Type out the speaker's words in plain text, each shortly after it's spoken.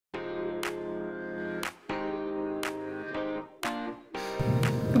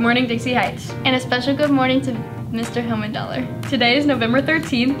Good morning, Dixie Heights. And a special good morning to Mr. Hillman-Dollar. Today is November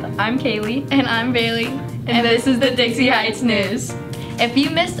 13th. I'm Kaylee. And I'm Bailey. And this is the Dixie Heights News. If you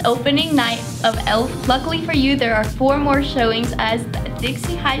missed opening night of ELF, luckily for you, there are 4 more showings as the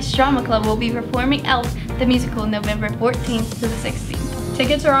Dixie Heights Drama Club will be performing ELF, the musical, November 14th to the 16th.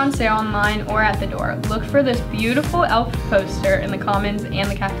 Tickets are on sale online or at the door. Look for this beautiful ELF poster in the Commons and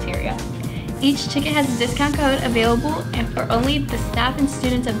the cafeteria. Each ticket has a discount code available and for only the staff and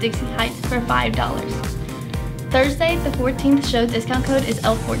students of Dixie Heights for $5. Thursday, the 14th show discount code is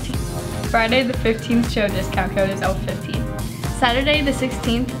ELF14. Friday, the 15th show discount code is ELF15. Saturday, the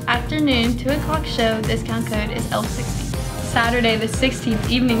 16th afternoon 2 o'clock show discount code is ELF16. Saturday, the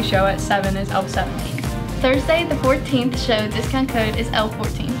 16th evening show at 7 is ELF17. Thursday, the 14th show discount code is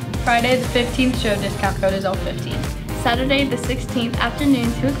ELF14. Friday, the 15th show discount code is ELF15. Saturday, the 16th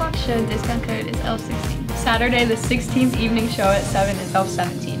afternoon 2 o'clock show discount code is ELF16. Saturday, the 16th evening show at 7 is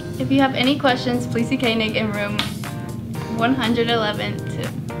ELF17. If you have any questions, please see Koenig in room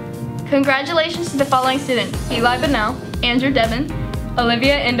 111-2. Congratulations to the following students: Eli Bennell, Andrew Devon,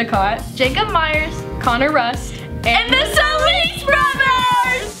 Olivia Endicott, Jacob Myers, Connor Rust, and the Solis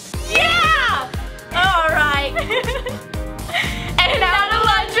Brothers! Yeah! All right. And now to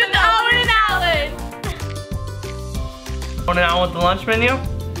lunch with Owen and Alan. Want to know what the lunch menu?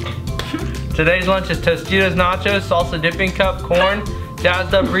 Today's lunch is Tostitos nachos, salsa dipping cup, corn,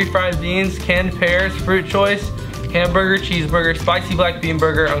 jazzed up refried beans, canned pears, fruit choice, hamburger, cheeseburger, spicy black bean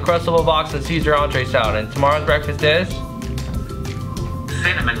burger, Uncrustable box, and Caesar entree salad. And tomorrow's breakfast is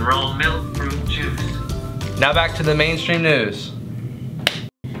cinnamon roll milk fruit juice. Now back to the mainstream news.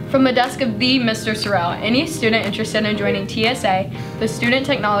 From the desk of the Mr. Sorrell, any student interested in joining TSA, the Student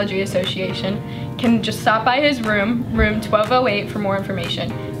Technology Association, can just stop by his room 1208 for more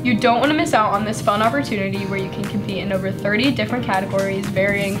information. You don't want to miss out on this fun opportunity where you can compete in over 30 different categories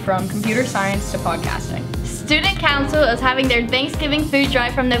varying from computer science to podcasting. Student Council is having their Thanksgiving food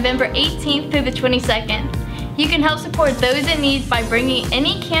drive from November 18th through the 22nd. You can help support those in need by bringing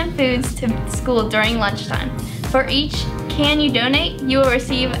any canned foods to school during lunchtime. For each can you donate, you will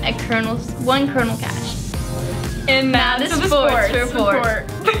receive a one kernel cash. And that's the sports report.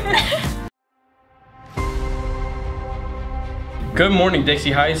 Good morning,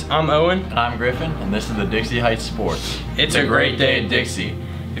 Dixie Heights. I'm Owen. And I'm Griffin, and this is the Dixie Heights Sports. It's a great day at Dixie.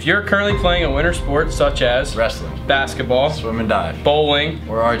 If you're currently playing a winter sport such as wrestling, basketball, swim and dive, bowling,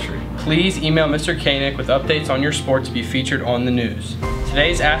 or archery, please email Mr. Koenig with updates on your sport to be featured on the news.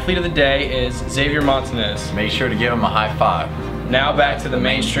 Today's athlete of the day is Xavier Montanez. Make sure to give him a high five. Now back to the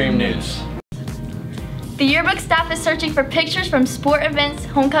mainstream news. The yearbook staff is searching for pictures from sport events,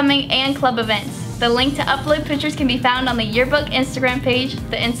 homecoming, and club events. The link to upload pictures can be found on the yearbook Instagram page.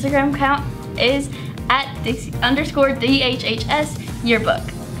 The Instagram account is @Dixie_DHHS yearbook.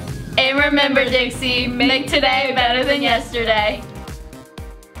 And remember, Dixie, make today better than yesterday.